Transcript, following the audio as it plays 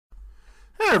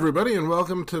Hey, everybody, and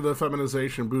welcome to the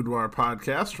Feminization Boudoir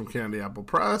podcast from Candy Apple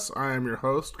Press. I am your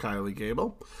host, Kylie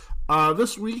Gable.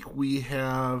 This week we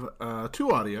have two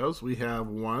audios. We have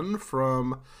one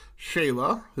from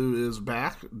Shayla, who is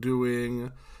back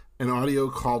doing an audio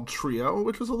called Trio,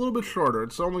 which is a little bit shorter.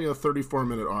 It's only a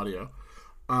 34-minute audio,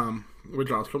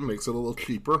 which also makes it a little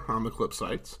cheaper on the clip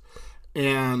sites.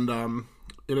 And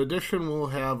in addition, we'll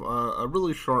have a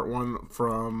really short one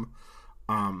from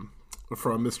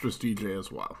Mistress DJ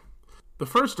as well. The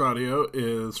first audio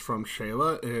is from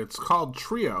Shayla. It's called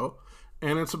Trio,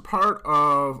 and it's a part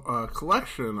of a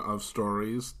collection of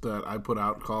stories that I put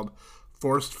out called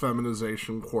Forced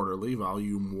Feminization Quarterly,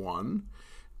 Volume 1.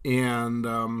 And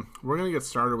we're going to get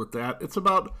started with that. It's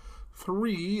about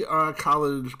three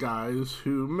college guys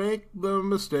who make the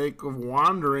mistake of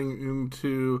wandering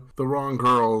into the wrong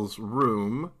girl's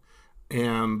room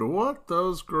and what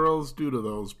those girls do to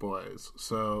those boys.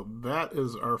 So that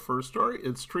is our first story.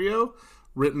 It's Trio,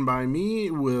 written by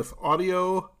me with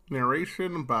audio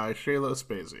narration by Shayla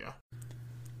Aspazia.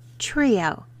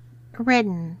 Trio,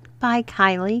 written by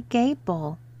Kylie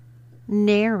Gable,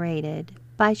 narrated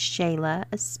by Shayla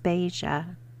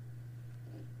Aspazia.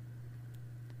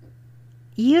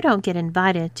 You don't get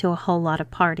invited to a whole lot of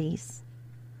parties.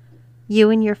 You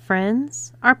and your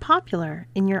friends are popular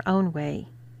in your own way.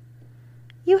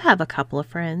 You have a couple of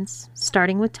friends,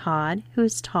 starting with Todd, who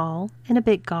is tall and a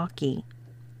bit gawky.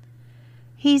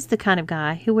 He's the kind of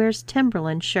guy who wears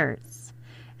Timberland shirts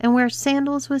and wears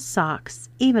sandals with socks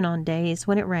even on days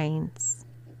when it rains.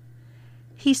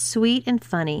 He's sweet and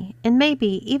funny and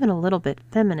maybe even a little bit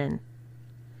feminine.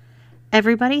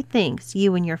 Everybody thinks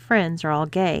you and your friends are all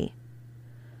gay,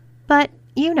 but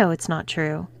you know it's not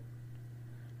true.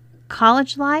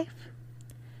 College life?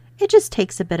 It just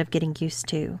takes a bit of getting used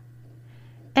to.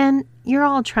 And you're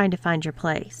all trying to find your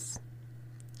place.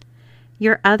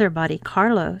 Your other buddy,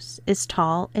 Carlos, is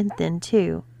tall and thin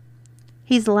too.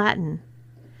 He's Latin.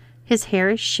 His hair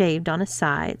is shaved on his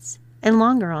sides and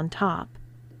longer on top.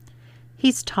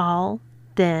 He's tall,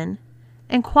 thin,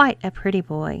 and quite a pretty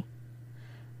boy.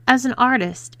 As an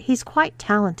artist, he's quite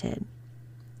talented.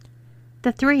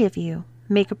 The three of you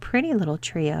make a pretty little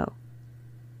trio.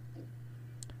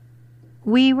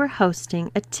 We were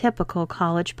hosting a typical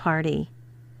college party.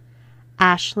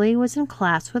 Ashley was in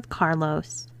class with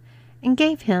Carlos and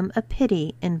gave him a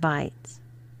pity invite.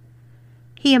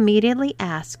 He immediately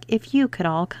asked if you could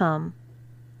all come.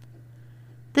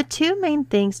 The two main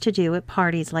things to do at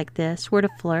parties like this were to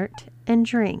flirt and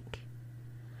drink.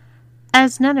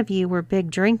 As none of you were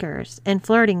big drinkers and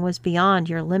flirting was beyond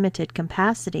your limited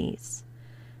capacities,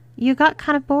 you got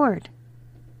kind of bored.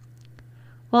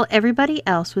 While everybody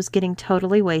else was getting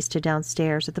totally wasted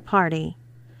downstairs at the party,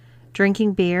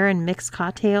 drinking beer and mixed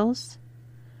cocktails,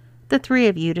 the three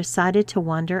of you decided to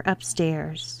wander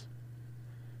upstairs.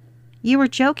 You were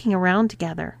joking around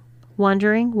together,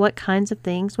 wondering what kinds of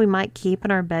things we might keep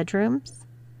in our bedrooms.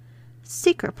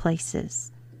 Secret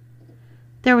places.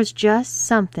 There was just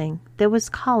something that was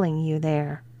calling you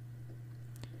there.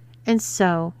 And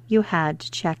so you had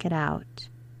to check it out.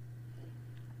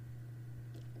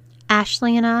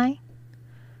 Ashley and I,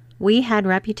 we had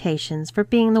reputations for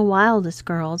being the wildest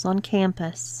girls on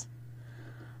campus.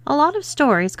 A lot of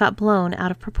stories got blown out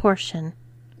of proportion.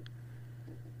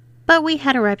 But we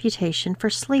had a reputation for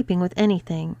sleeping with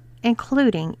anything,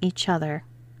 including each other.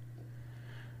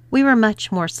 We were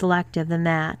much more selective than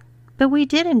that, but we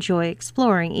did enjoy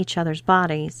exploring each other's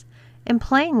bodies and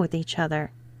playing with each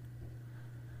other.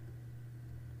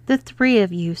 The three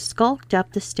of you skulked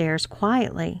up the stairs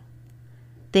quietly,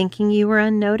 thinking you were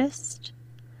unnoticed.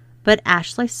 But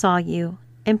Ashley saw you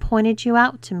and pointed you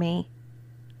out to me.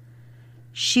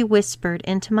 She whispered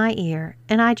into my ear,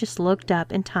 and I just looked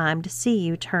up in time to see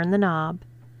you turn the knob,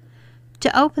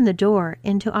 to open the door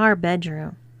into our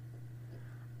bedroom.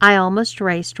 I almost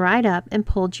raced right up and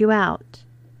pulled you out,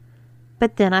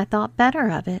 but then I thought better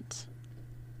of it.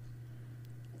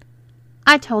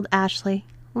 I told Ashley,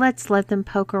 let's let them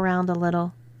poke around a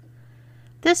little.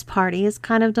 This party is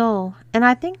kind of dull, and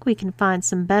I think we can find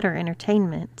some better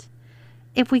entertainment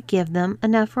if we give them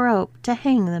enough rope to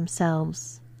hang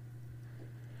themselves.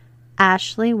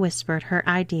 Ashley whispered her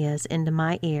ideas into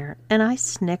my ear, and I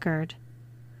snickered.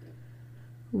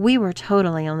 We were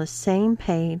totally on the same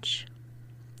page.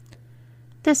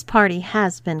 This party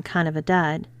has been kind of a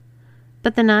dud,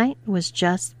 but the night was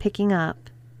just picking up.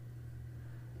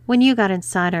 When you got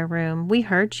inside our room, we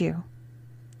heard you.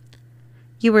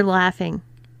 You were laughing.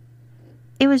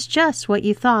 It was just what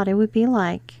you thought it would be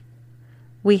like.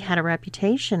 We had a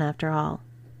reputation, after all.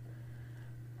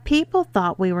 People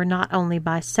thought we were not only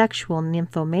bisexual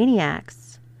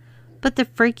nymphomaniacs, but the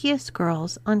freakiest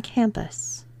girls on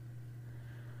campus.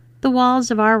 The walls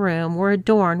of our room were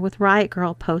adorned with Riot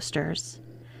Grrrl posters,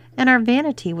 and our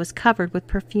vanity was covered with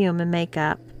perfume and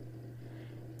makeup.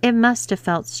 It must have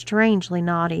felt strangely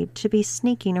naughty to be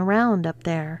sneaking around up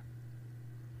there.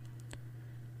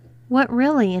 What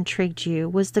really intrigued you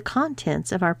was the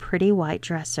contents of our pretty white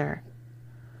dresser.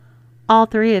 All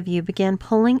three of you began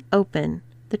pulling open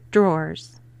the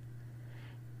drawers.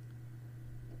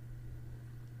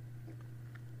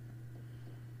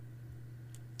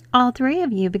 All three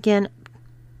of you began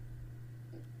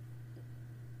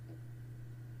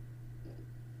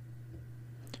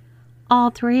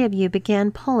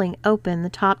pulling open the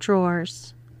top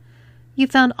drawers. You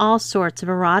found all sorts of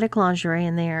erotic lingerie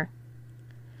in there.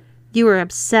 You were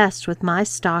obsessed with my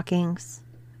stockings.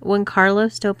 When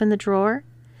Carlos opened the drawer,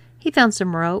 he found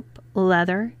some rope,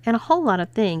 leather, and a whole lot of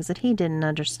things that he didn't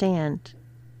understand.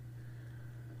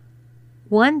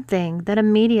 One thing that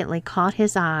immediately caught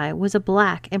his eye was a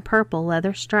black and purple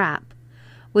leather strap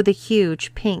with a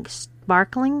huge pink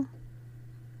sparkling.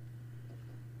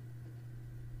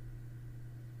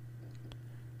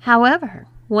 However,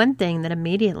 one thing that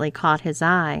immediately caught his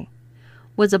eye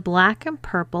was a black and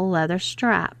purple leather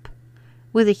strap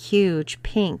with a huge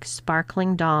pink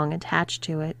sparkling dong attached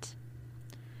to it.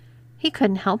 He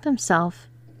couldn't help himself.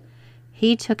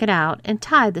 He took it out and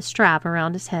tied the strap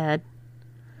around his head.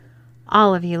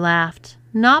 All of you laughed,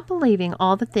 not believing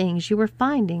all the things you were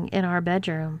finding in our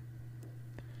bedroom.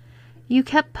 You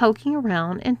kept poking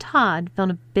around, and Todd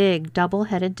found a big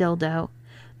double-headed dildo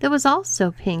that was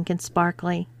also pink and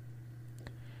sparkly.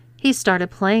 He started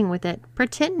playing with it,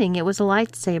 pretending it was a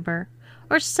lightsaber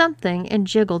or something, and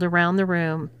jiggled around the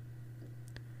room.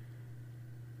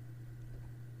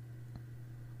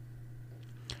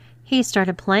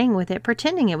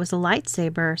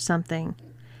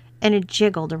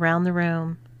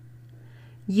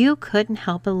 You couldn't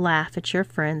help but laugh at your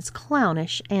friend's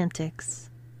clownish antics.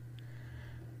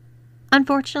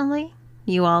 Unfortunately,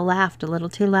 you all laughed a little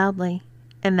too loudly,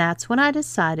 and that's when I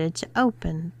decided to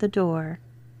open the door.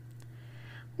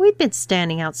 We'd been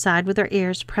standing outside with our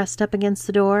ears pressed up against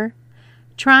the door,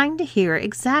 trying to hear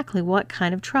exactly what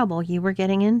kind of trouble you were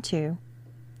getting into.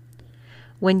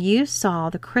 When you saw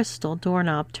the crystal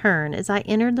doorknob turn as I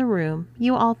entered the room,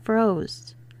 you all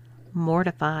froze,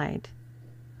 mortified.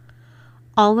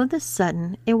 All of a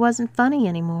sudden, it wasn't funny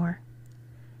anymore.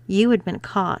 You had been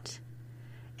caught,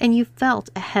 and you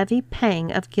felt a heavy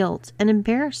pang of guilt and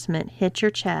embarrassment hit your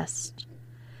chest,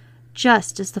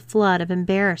 just as the flood of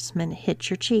embarrassment hit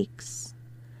your cheeks,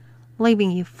 leaving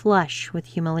you flush with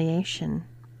humiliation.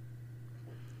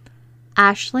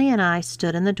 Ashley and I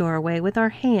stood in the doorway with our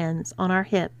hands on our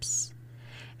hips,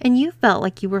 and you felt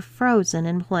like you were frozen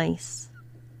in place.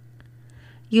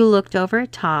 You looked over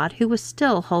at Todd, who was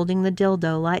still holding the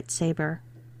dildo lightsaber.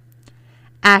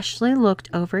 Ashley looked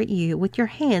over at you with your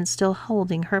hand still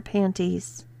holding her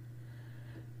panties.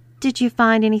 "Did you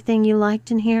find anything you liked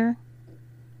in here?"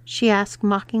 she asked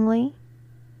mockingly.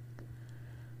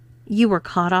 You were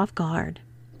caught off guard.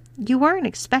 You weren't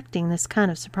expecting this kind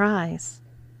of surprise.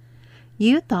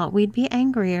 You thought we'd be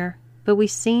angrier, but we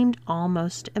seemed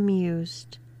almost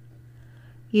amused.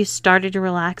 You started to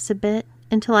relax a bit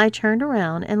until I turned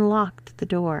around and locked the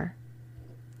door.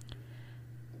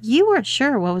 You weren't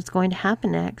sure what was going to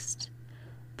happen next,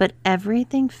 but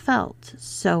everything felt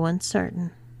so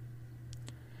uncertain.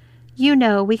 You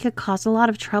know we could cause a lot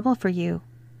of trouble for you,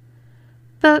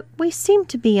 but we seemed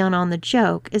to be on the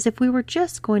joke, as if we were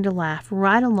just going to laugh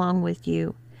right along with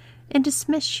you and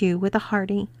dismiss you with a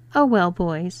hearty, "Oh well,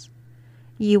 boys,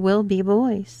 you will be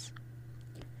boys."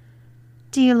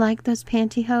 "Do you like those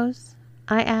pantyhose?"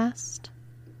 I asked.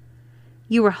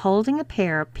 You were holding a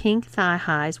pair of pink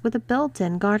thigh-highs with a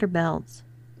built-in garter belt.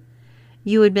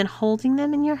 You had been holding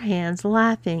them in your hands,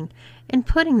 laughing and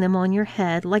putting them on your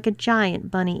head like a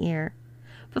giant bunny ear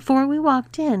before we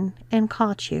walked in and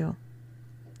caught you.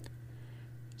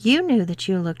 You knew that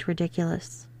you looked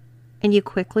ridiculous, and you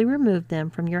quickly removed them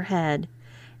from your head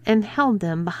and held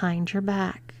them behind your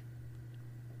back.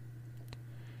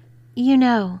 "You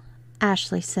know,"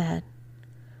 Ashley said,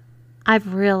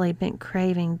 "I've really been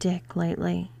craving dick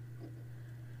lately.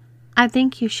 I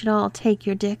think you should all take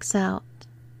your dicks out."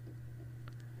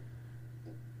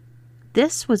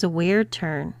 This was a weird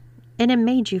turn, and it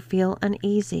made you feel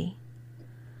uneasy.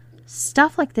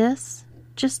 Stuff like this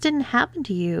just didn't happen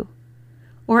to you,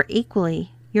 or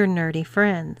equally your nerdy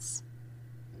friends.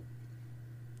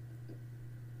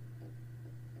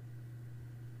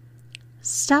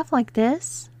 Stuff like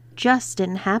this just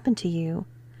didn't happen to you,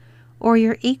 or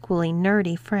your equally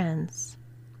nerdy friends.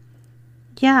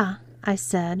 "Yeah," I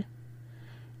said.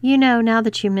 You know, now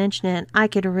that you mention it, I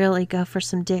could really go for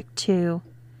some dick, too.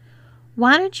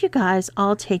 Why don't you guys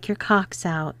all take your cocks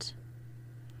out?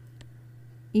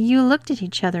 You looked at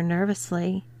each other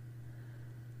nervously.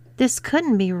 This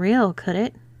couldn't be real, could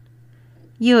it?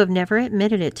 You have never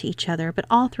admitted it to each other, but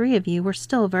all three of you were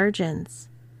still virgins.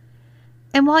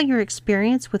 And while your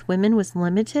experience with women was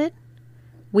limited,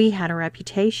 we had a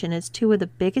reputation as two of the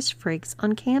biggest freaks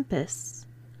on campus.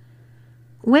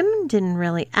 Women didn't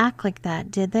really act like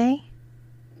that, did they?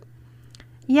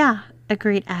 Yeah,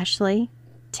 agreed Ashley.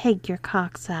 Take your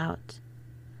cocks out.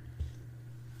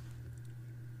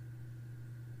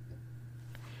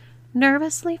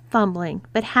 Nervously fumbling,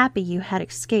 but happy you had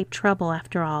escaped trouble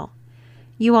after all,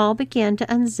 you all began to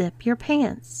unzip your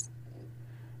pants.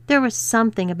 There was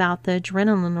something about the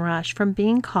adrenaline rush from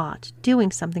being caught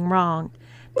doing something wrong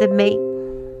that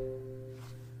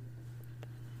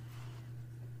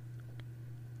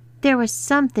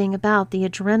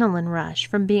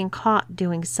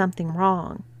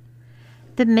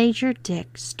made your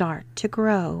dick start to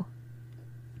grow.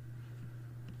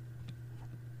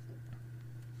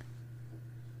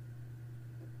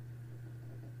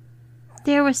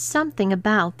 There was something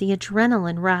about the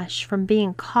adrenaline rush from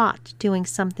being caught doing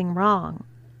something wrong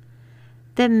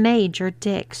that made your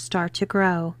dick start to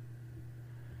grow.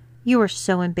 You were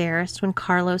so embarrassed when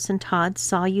Carlos and Todd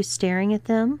saw you staring at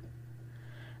them.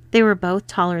 They were both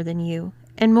taller than you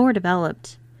and more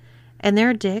developed, and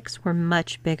their dicks were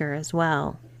much bigger as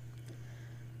well.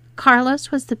 Carlos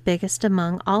was the biggest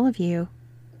among all of you.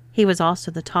 He was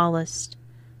also the tallest,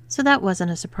 so that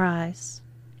wasn't a surprise.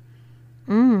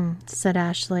 Said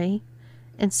Ashley,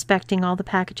 inspecting all the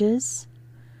packages.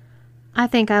 I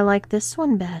think I like this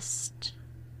one best.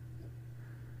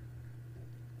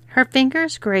 Her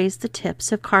fingers grazed the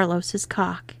tips of Carlos's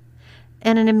cock,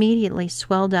 and it immediately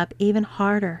swelled up even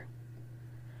harder.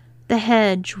 The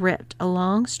head dripped a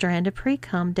long strand of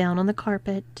pre-cum down on the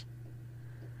carpet.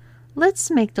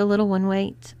 Let's make the little one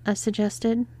wait, I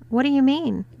suggested. What do you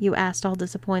mean? You asked, all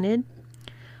disappointed.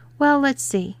 Well, let's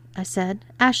see, I said.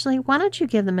 Ashley, why don't you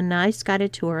give them a nice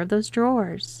guided tour of those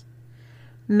drawers?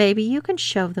 Maybe you can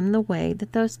show them the way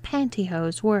that those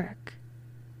pantyhose work.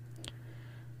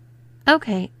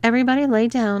 Okay, everybody lay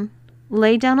down.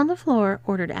 Lay down on the floor,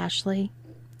 ordered Ashley.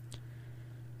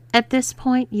 At this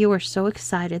point, you were so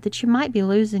excited that you might be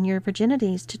losing your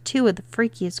virginities to two of the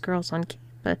freakiest girls on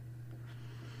campus.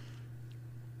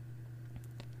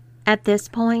 At this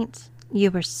point, you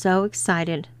were so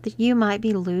excited that you might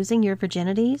be losing your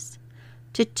virginities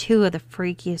to two of the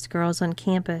freakiest girls on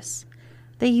campus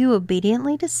that you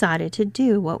obediently decided to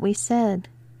do what we said.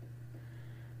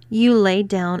 You laid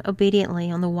down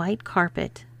obediently on the white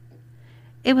carpet.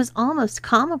 It was almost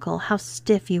comical how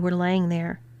stiff you were laying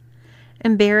there,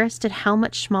 embarrassed at how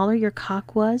much smaller your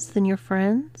cock was than your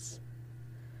friend's.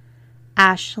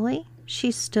 Ashley,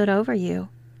 she stood over you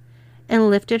and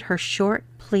lifted her short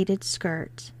pleated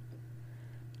skirt.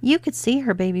 You could see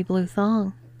her baby blue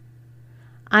thong.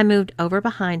 I moved over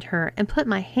behind her and put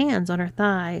my hands on her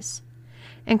thighs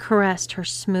and caressed her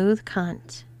smooth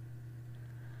cunt.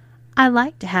 I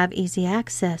like to have easy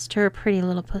access to her pretty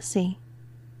little pussy.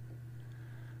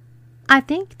 I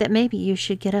think that maybe you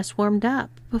should get us warmed up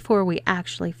before we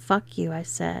actually fuck you, I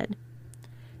said.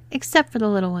 Except for the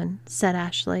little one, said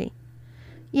Ashley.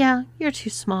 Yeah, you're too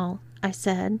small, I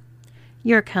said.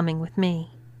 You're coming with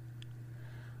me.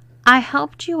 I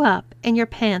helped you up and your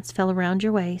pants fell around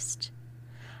your waist.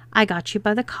 I got you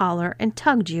by the collar and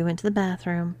tugged you into the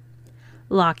bathroom,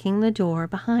 locking the door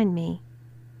behind me.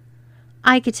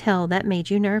 I could tell that made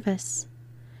you nervous.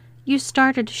 You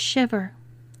started to shiver.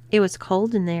 It was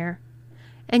cold in there,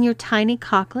 and your tiny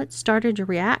cocklet started to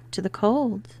react to the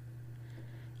cold.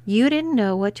 You didn't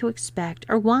know what to expect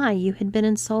or why you had been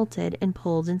insulted and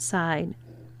pulled inside.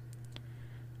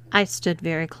 I stood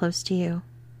very close to you.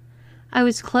 I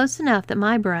was close enough that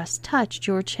my breast touched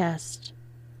your chest.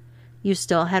 You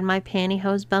still had my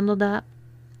pantyhose bundled up.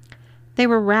 They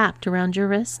were wrapped around your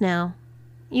wrists now.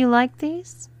 You like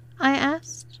these? I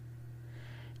asked.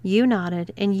 You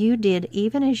nodded, and you did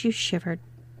even as you shivered.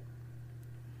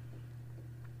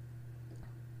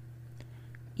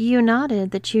 You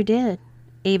nodded that you did,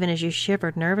 even as you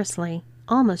shivered nervously,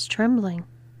 almost trembling.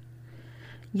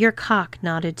 Your cock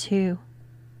nodded too.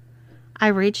 I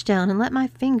reached down and let my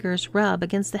fingers rub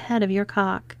against the head of your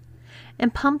cock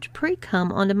and pumped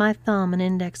pre-cum onto my thumb and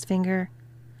index finger.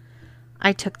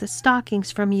 I took the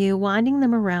stockings from you, winding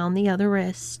them around the other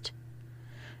wrist.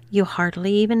 You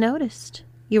hardly even noticed.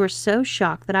 You were so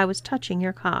shocked that I was touching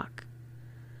your cock.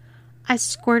 I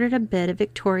squirted a bit of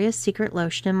Victoria's Secret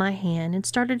lotion in my hand and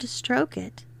started to stroke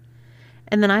it.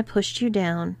 And then I pushed you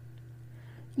down.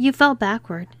 You fell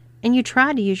backward, and you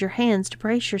tried to use your hands to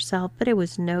brace yourself, but it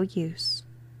was no use.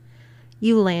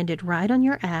 You landed right on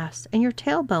your ass, and your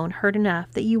tailbone hurt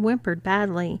enough that you whimpered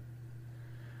badly.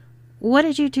 What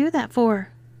did you do that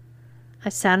for? I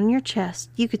sat on your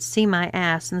chest. You could see my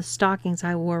ass and the stockings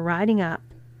I wore riding up.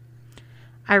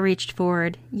 I reached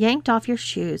forward, yanked off your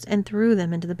shoes, and threw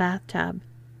them into the bathtub.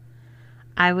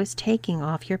 I was taking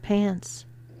off your pants.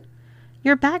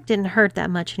 Your back didn't hurt that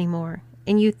much anymore,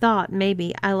 and you thought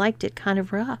maybe I liked it kind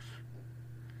of rough.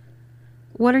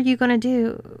 What are you going to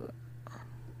do?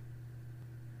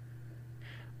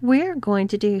 We're going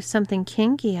to do something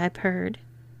kinky, I purred.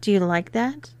 Do you like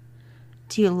that?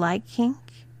 Do you like kink?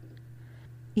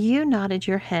 You nodded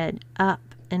your head up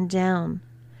and down,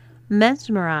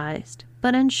 mesmerized,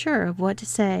 but unsure of what to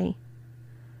say.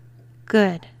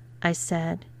 Good, I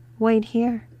said. Wait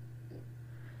here.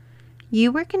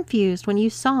 You were confused when you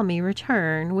saw me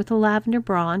return with a lavender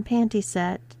bra and panty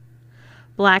set,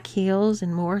 black heels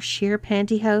and more sheer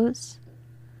pantyhose.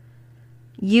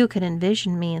 You could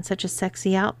envision me in such a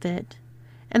sexy outfit,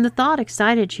 and the thought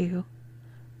excited you.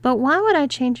 But why would I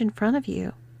change in front of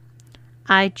you?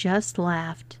 I just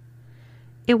laughed.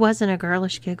 It wasn't a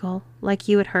girlish giggle like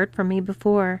you had heard from me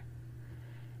before.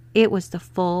 It was the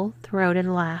full-throated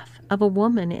laugh of a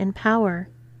woman in power,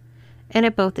 and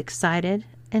it both excited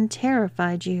and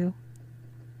terrified you.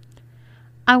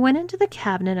 I went into the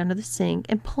cabinet under the sink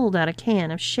and pulled out a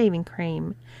can of shaving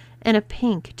cream and a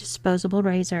pink disposable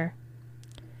razor.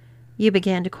 You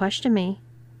began to question me,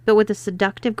 but with a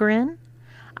seductive grin,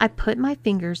 I put my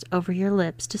fingers over your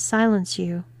lips to silence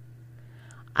you.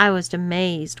 I was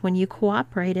amazed when you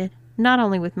cooperated, not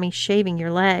only with me shaving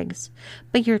your legs,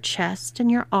 but your chest and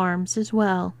your arms as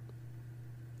well.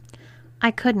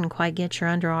 I couldn't quite get your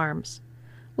underarms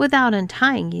without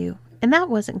untying you, and that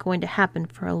wasn't going to happen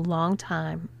for a long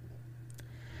time.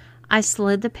 I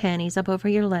slid the panties up over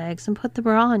your legs and put the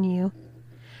bra on you.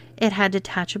 It had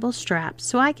detachable straps,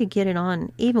 so I could get it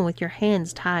on even with your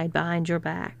hands tied behind your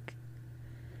back.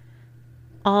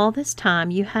 All this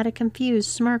time you had a confused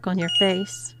smirk on your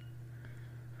face.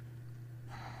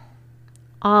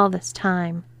 All this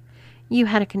time you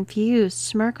had a confused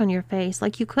smirk on your face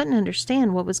like you couldn't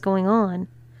understand what was going on.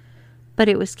 But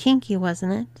it was kinky,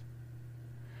 wasn't it?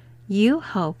 You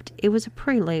hoped it was a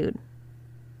prelude.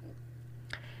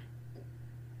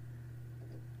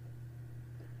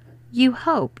 You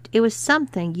hoped it was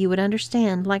something you would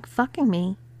understand, like fucking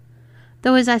me.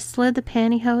 Though as I slid the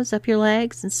pantyhose up your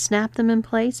legs and snapped them in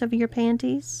place over your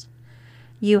panties,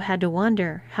 you had to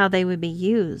wonder how they would be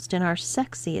used in our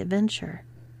sexy adventure.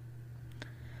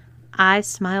 I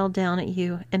smiled down at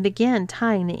you and began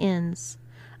tying the ends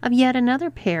of yet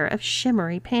another pair of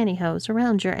shimmery pantyhose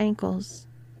around your ankles.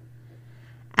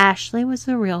 Ashley was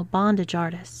the real bondage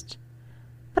artist,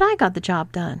 but I got the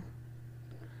job done.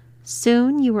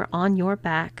 Soon you were on your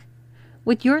back,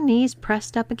 with your knees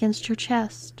pressed up against your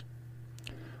chest.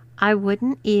 I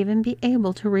wouldn't even be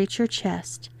able to reach your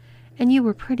chest, and you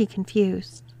were pretty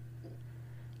confused.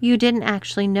 You didn't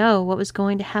actually know what was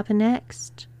going to happen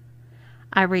next.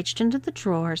 I reached into the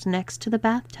drawers next to the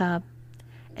bathtub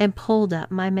and pulled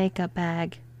up my makeup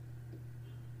bag.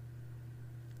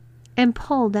 And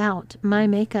pulled out my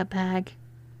makeup bag.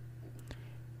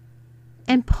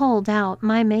 And pulled out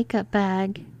my makeup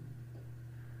bag.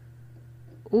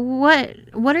 What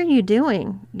are you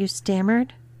doing? You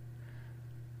stammered.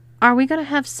 Are we going to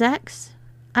have sex?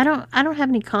 I don't have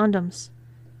any condoms.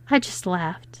 I just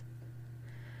laughed.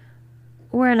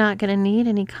 We're not going to need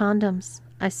any condoms,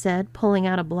 I said, pulling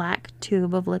out a black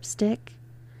tube of lipstick.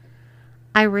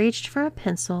 I reached for a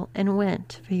pencil and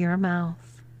went for your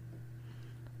mouth.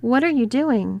 What are you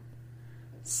doing?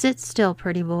 Sit still,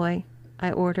 pretty boy,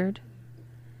 I ordered.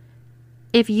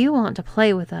 If you want to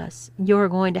play with us, you're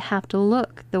going to have to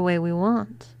look the way we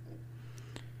want.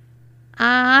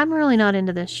 I'm really not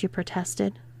into this, you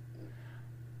protested.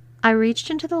 I reached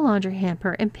into the laundry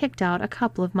hamper and picked out a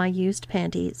couple of my used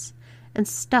panties and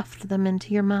stuffed them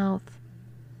into your mouth.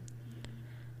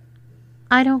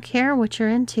 I don't care what you're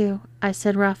into, I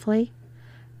said roughly,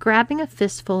 grabbing a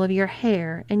fistful of your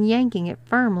hair and yanking it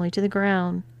firmly to the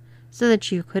ground so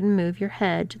that you couldn't move your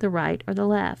head to the right or the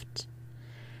left,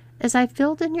 as I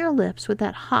filled in your lips with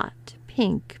that hot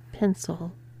pink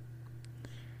pencil.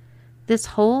 This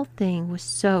whole thing was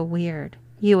so weird.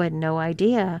 You had no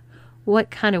idea what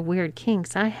kind of weird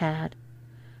kinks I had,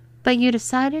 but you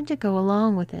decided to go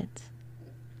along with it.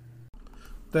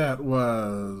 That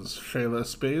was Shayla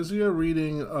Spezia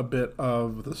reading a bit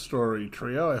of the story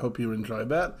Trio. I hope you enjoyed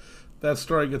that. That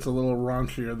story gets a little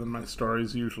raunchier than my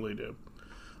stories usually do.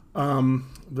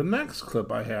 The next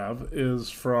clip I have is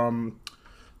from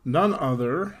none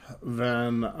other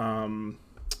than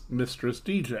Mistress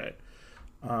DJ.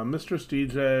 Mistress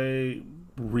DJ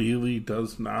really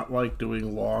does not like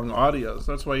doing long audios.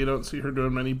 That's why you don't see her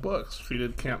doing many books. She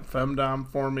did Camp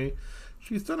Femdom for me.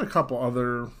 She's done a couple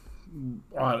other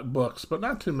books, but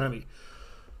not too many.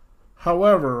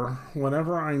 However,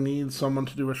 whenever I need someone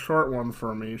to do a short one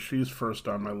for me, she's first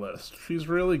on my list. She's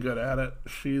really good at it.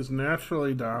 She's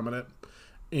naturally dominant,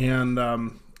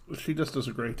 and she just does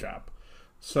a great job.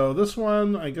 So this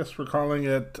one, I guess we're calling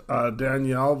it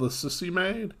Danielle the Sissy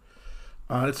Maid.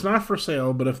 It's not for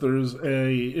sale, but if there's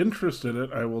a interest in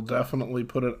it, I will definitely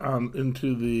put it on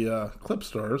into the clip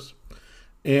stores.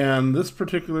 And this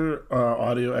particular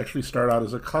audio actually started out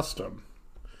as a custom.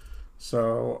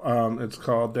 So it's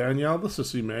called Danielle the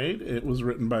Sissy Maid. It was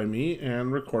written by me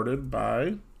and recorded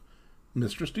by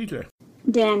Mistress DJ.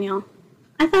 Daniel,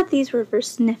 I thought these were for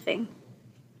sniffing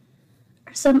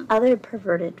or some other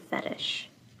perverted fetish.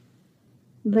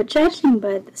 But judging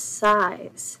by the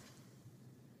size...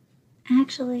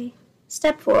 Actually,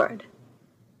 step forward.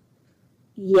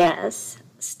 Yes,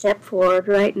 step forward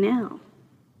right now.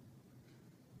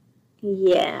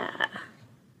 Yeah.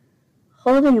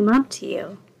 Holding them up to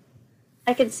you,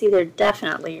 I can see they're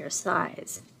definitely your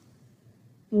size.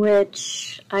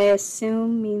 Which I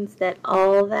assume means that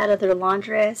all that other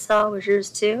lingerie I saw was yours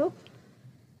too?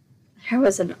 There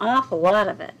was an awful lot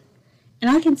of it, and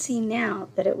I can see now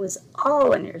that it was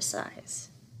all in your size.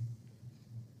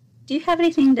 Do you have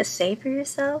anything to say for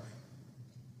yourself?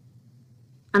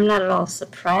 I'm not at all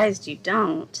surprised you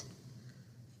don't.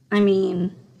 I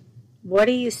mean, what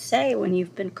do you say when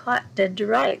you've been caught dead to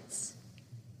rights?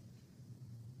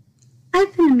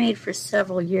 I've been a maid for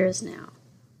several years now,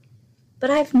 but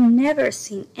I've never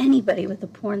seen anybody with a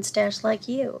porn stash like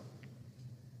you.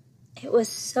 It was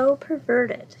so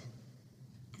perverted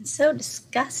and so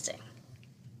disgusting.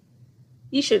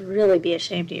 You should really be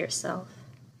ashamed of yourself.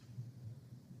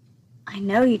 I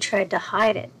know you tried to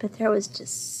hide it, but there was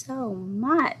just so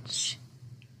much.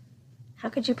 How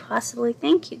could you possibly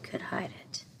think you could hide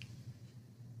it?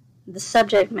 The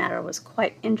subject matter was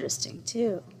quite interesting,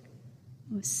 too.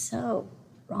 It was so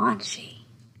raunchy.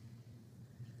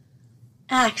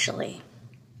 Actually,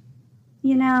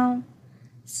 you know,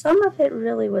 some of it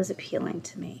really was appealing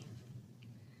to me.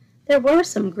 There were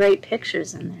some great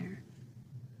pictures in there.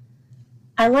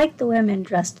 I liked the women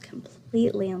dressed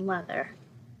completely in leather.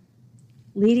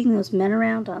 Leading those men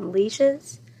around on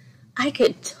leashes, I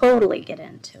could totally get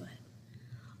into it.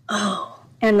 Oh,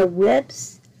 and the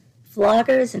whips,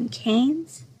 floggers, and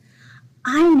canes.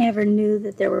 I never knew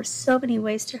that there were so many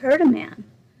ways to hurt a man.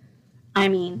 I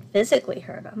mean, physically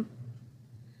hurt him.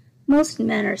 Most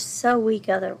men are so weak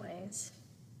other ways.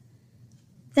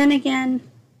 Then again,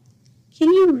 can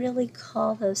you really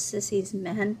call those sissies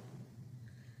men?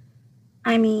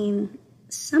 I mean,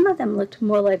 some of them looked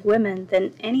more like women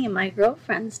than any of my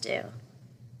girlfriends do.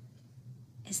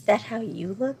 Is that how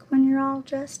you look when you're all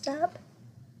dressed up?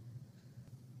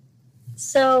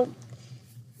 So,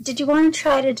 did you want to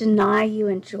try to deny you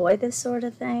enjoy this sort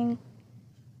of thing?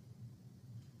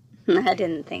 I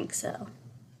didn't think so.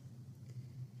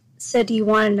 So do you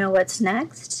want to know what's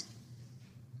next?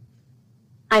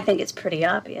 I think it's pretty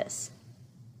obvious.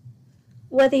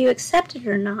 Whether you accept it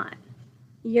or not,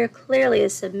 you're clearly a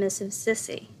submissive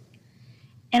sissy,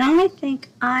 and I think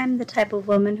I'm the type of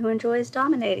woman who enjoys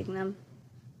dominating them.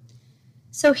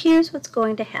 So here's what's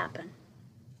going to happen.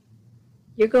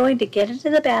 You're going to get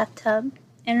into the bathtub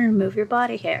and remove your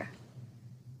body hair.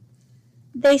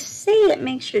 They say it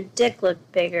makes your dick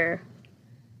look bigger,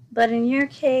 but in your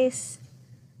case,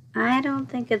 I don't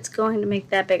think it's going to make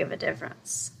that big of a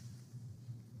difference.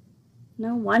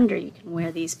 No wonder you can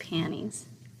wear these panties.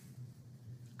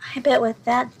 I bet with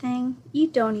that thing, you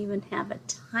don't even have a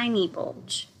tiny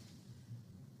bulge.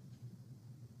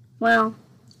 Well,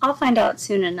 I'll find out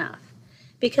soon enough,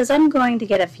 because I'm going to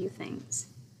get a few things.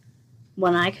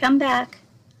 When I come back,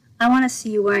 I want to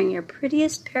see you wearing your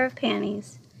prettiest pair of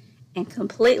panties and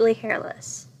completely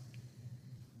hairless.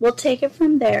 We'll take it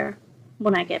from there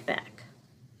when I get back.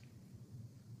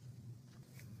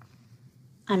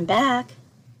 I'm back.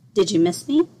 Did you miss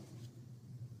me?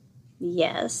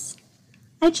 Yes.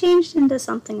 I changed into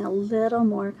something a little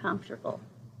more comfortable.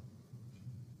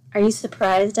 Are you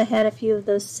surprised I had a few of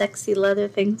those sexy leather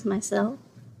things myself?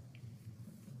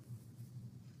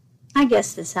 I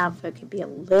guess this outfit could be a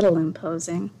little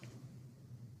imposing.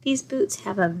 These boots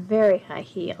have a very high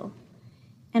heel,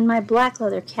 and my black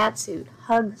leather catsuit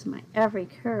hugs my every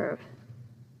curve.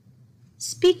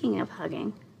 Speaking of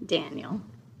hugging, Daniel,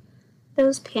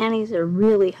 those panties are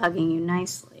really hugging you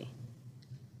nicely.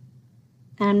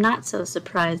 And I'm not so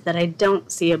surprised that I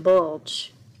don't see a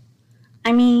bulge.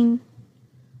 I mean,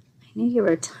 I knew you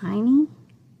were tiny,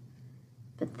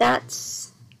 but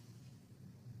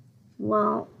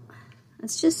well,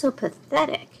 it's just so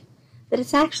pathetic that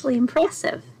it's actually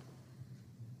impressive.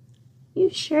 You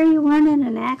sure you weren't in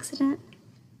an accident?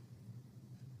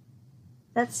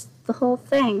 That's the whole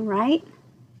thing, right?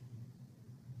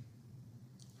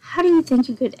 How do you think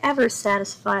you could ever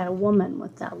satisfy a woman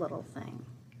with that little thing?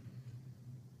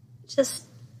 Just,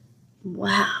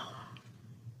 wow.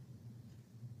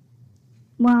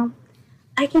 Well,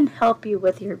 I can help you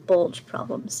with your bulge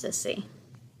problem, sissy.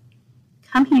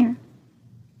 Come here.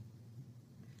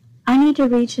 I need to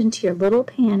reach into your little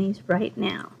panties right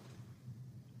now.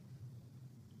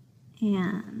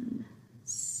 And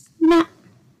snap.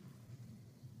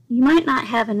 You might not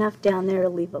have enough down there to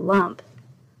leave a lump,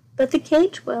 but the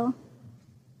cage will.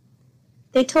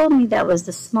 They told me that was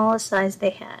the smallest size they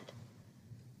had.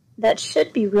 That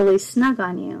should be really snug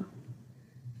on you.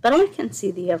 But I can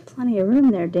see that you have plenty of room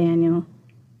there, Daniel.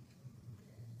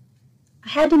 I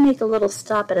had to make a little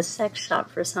stop at a sex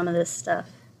shop for some of this stuff.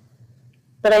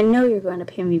 But I know you're going to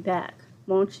pay me back,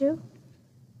 won't you?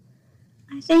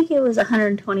 I think it was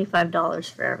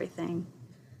 $125 for everything.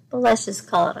 But let's just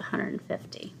call it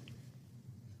 $150.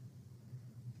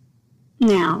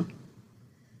 Now,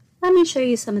 let me show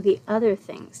you some of the other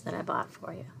things that I bought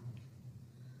for you.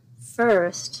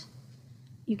 First,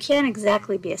 you can't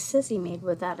exactly be a sissy maid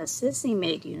without a sissy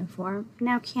maid uniform,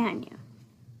 now can you?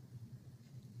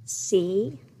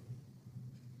 See?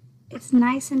 It's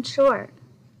nice and short,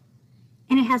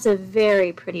 and it has a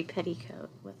very pretty petticoat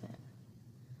with it.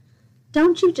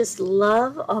 Don't you just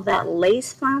love all that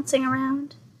lace flouncing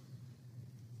around?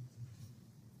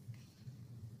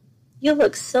 You'll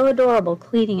look so adorable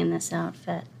cleaning in this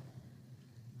outfit.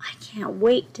 I can't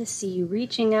wait to see you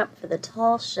reaching up for the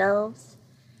tall shelves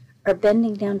or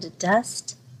bending down to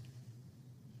dust.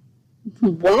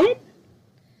 What?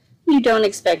 You don't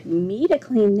expect me to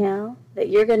clean now that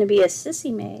you're going to be a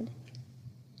sissy maid.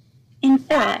 In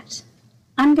fact,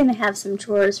 I'm going to have some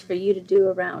chores for you to do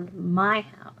around my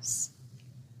house.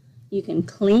 You can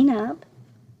clean up,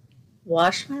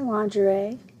 wash my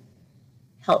lingerie,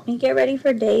 help me get ready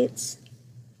for dates,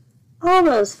 all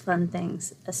those fun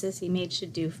things a sissy maid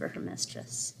should do for her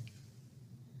mistress.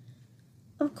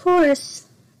 Of course,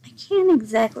 I can't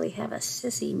exactly have a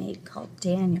sissy maid called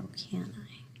Daniel, can I?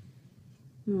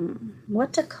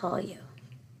 What to call you?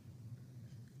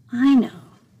 I know.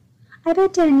 I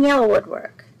bet Danielle would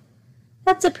work.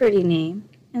 That's a pretty name,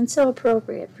 and so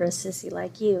appropriate for a sissy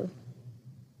like you.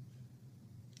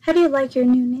 How do you like your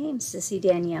new name, Sissy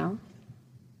Danielle?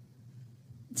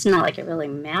 It's not like it really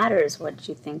matters what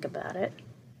you think about it.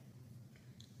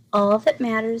 All that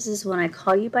matters is when I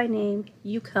call you by name,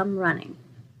 you come running.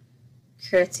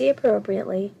 Curtsy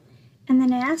appropriately, and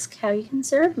then ask how you can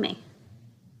serve me.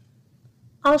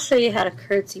 I'll show you how to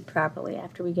curtsy properly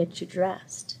after we get you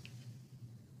dressed.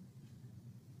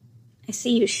 I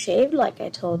see you shaved like I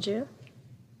told you.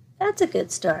 That's a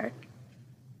good start.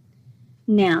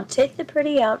 Now take the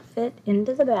pretty outfit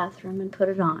into the bathroom and put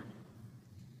it on.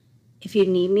 If you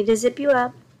need me to zip you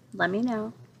up, let me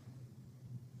know.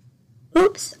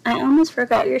 Oops, I almost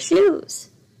forgot your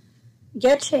shoes.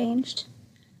 Get changed,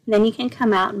 then you can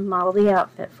come out and model the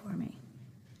outfit for me.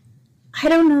 I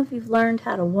don't know if you've learned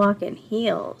how to walk in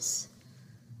heels,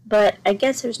 but I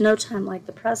guess there's no time like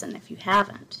the present if you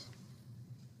haven't.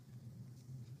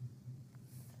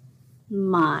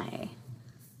 My,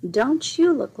 don't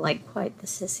you look like quite the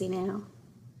sissy now?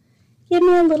 Give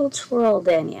me a little twirl,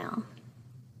 Danielle.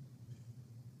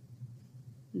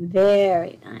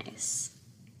 Very nice.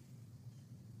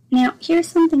 Now, here's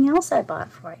something else I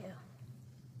bought for you.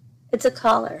 It's a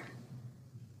collar.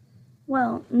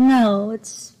 Well, no,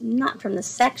 it's not from the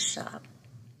sex shop.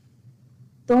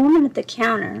 The woman at the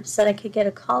counter said I could get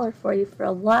a collar for you for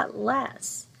a lot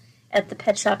less at the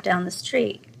pet shop down the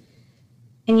street.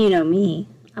 And you know me,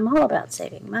 I'm all about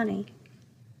saving money.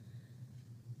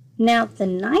 Now, the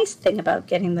nice thing about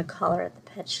getting the collar at the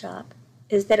pet shop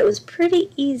is that it was pretty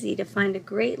easy to find a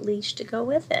great leash to go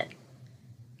with it.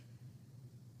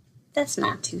 That's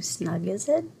not too snug, is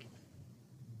it?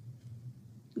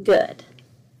 Good.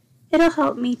 It'll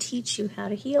help me teach you how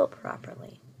to heel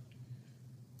properly.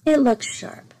 It looks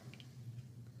sharp.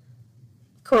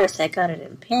 Of course, I got it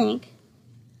in pink.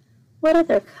 What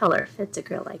other color fits a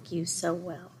girl like you so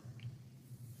well?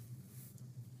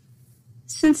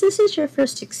 Since this is your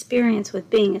first experience with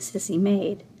being a sissy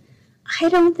maid, I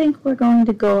don't think we're going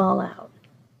to go all out.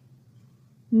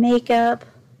 Makeup,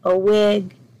 a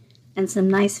wig, and some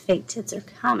nice fake tits are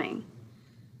coming.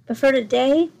 But for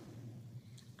today,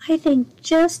 I think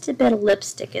just a bit of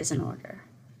lipstick is in order.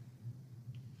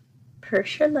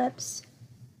 purse your lips.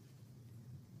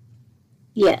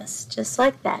 Yes, just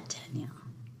like that, Danielle.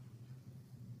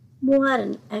 What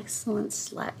an excellent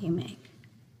slut you make.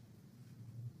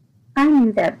 I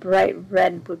knew that bright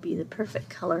red would be the perfect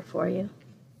color for you.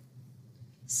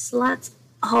 Sluts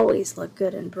always look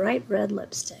good in bright red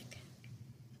lipstick.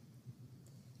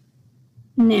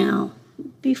 Now,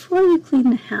 before you clean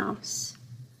the house,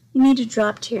 you need to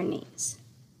drop to your knees.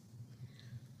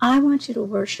 I want you to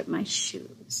worship my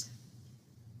shoes.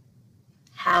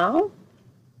 How?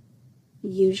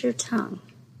 Use your tongue.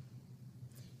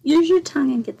 Use your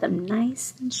tongue and get them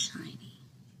nice and shiny.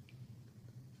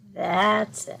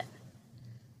 That's it.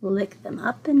 Lick them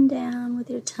up and down with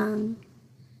your tongue,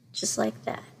 just like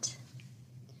that.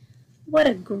 What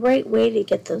a great way to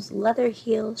get those leather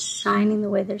heels shining the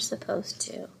way they're supposed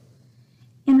to,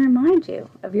 and remind you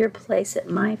of your place at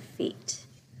my feet.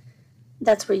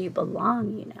 That's where you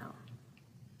belong, you know.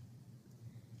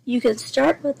 You can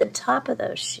start with the top of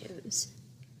those shoes,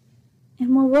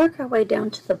 and we'll work our way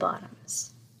down to the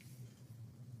bottoms.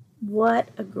 What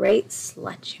a great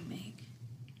slut you make.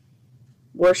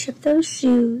 Worship those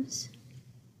shoes.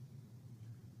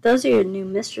 Those are your new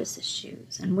mistress's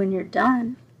shoes, and when you're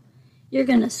done, you're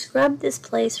going to scrub this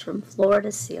place from floor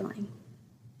to ceiling.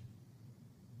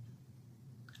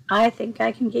 I think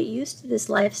I can get used to this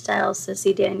lifestyle,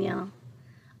 Sissy Danielle.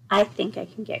 I think I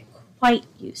can get quite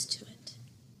used to it.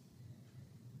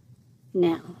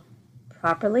 Now,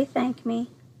 properly thank me,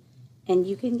 and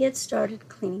you can get started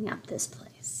cleaning up this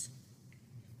place.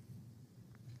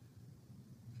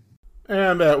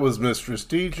 And that was Mistress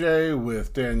DJ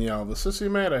with Danielle the Sissy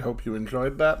Maid. I hope you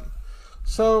enjoyed that.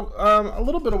 So, a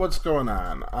little bit of what's going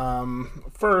on.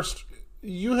 First,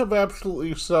 you have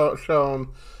absolutely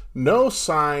shown no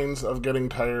signs of getting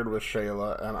tired with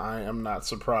Shayla, and I am not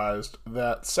surprised.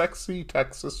 That sexy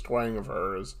Texas twang of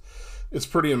hers is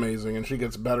pretty amazing, and she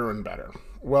gets better and better.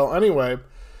 Well, anyway,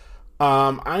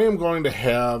 I am going to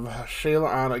have Shayla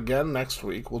on again next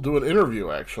week. We'll do an interview,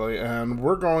 actually, and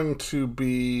we're going to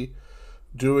be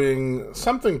doing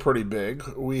something pretty big.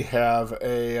 We have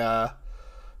a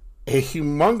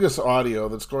humongous audio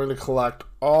that's going to collect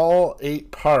all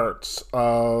 8 parts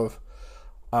of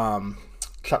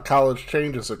College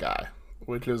Changes a Guy,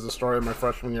 which is the story of my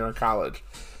freshman year in college.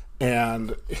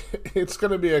 And it's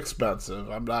going to be expensive.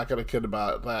 I'm not going to kid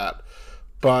about that.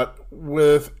 But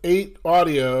with 8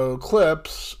 audio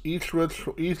clips, each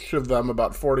of them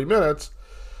about 40 minutes,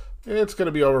 it's going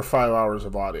to be over 5 hours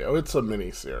of audio. It's a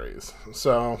mini-series.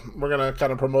 So we're going to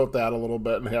kind of promote that a little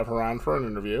bit and have her on for an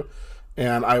interview.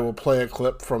 And I will play a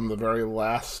clip from the very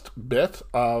last bit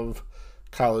of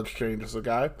College Changes a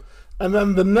Guy. And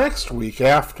then the next week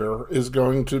after is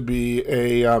going to be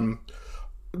a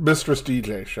Mistress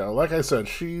DJ show. Like I said,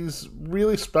 she's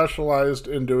really specialized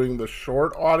in doing the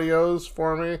short audios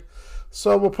for me.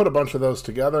 So we'll put a bunch of those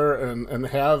together and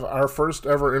have our first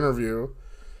ever interview.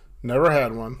 Never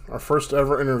had one. Our first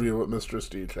ever interview with Mistress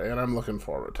DJ, and I'm looking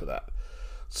forward to that.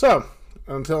 So,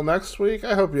 until next week,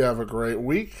 I hope you have a great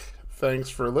week. Thanks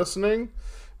for listening,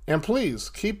 and please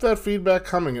keep that feedback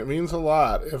coming. It means a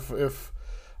lot.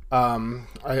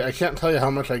 I can't tell you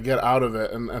how much I get out of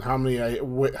it, and how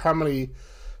many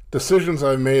decisions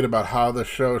I've made about how the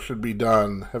show should be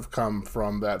done have come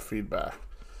from that feedback.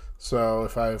 So,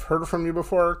 if I've heard from you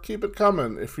before, keep it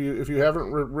coming. If you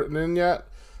haven't written in yet,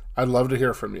 I'd love to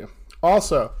hear from you.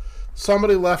 Also,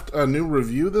 somebody left a new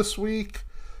review this week.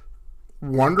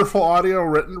 Wonderful audio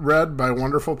read by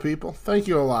wonderful people. Thank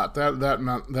you a lot. That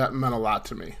meant a lot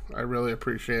to me. I really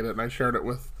appreciate it, and I shared it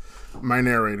with my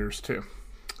narrators too.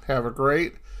 Have a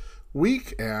great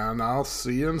week, and I'll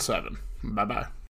see you in 7. Bye-bye.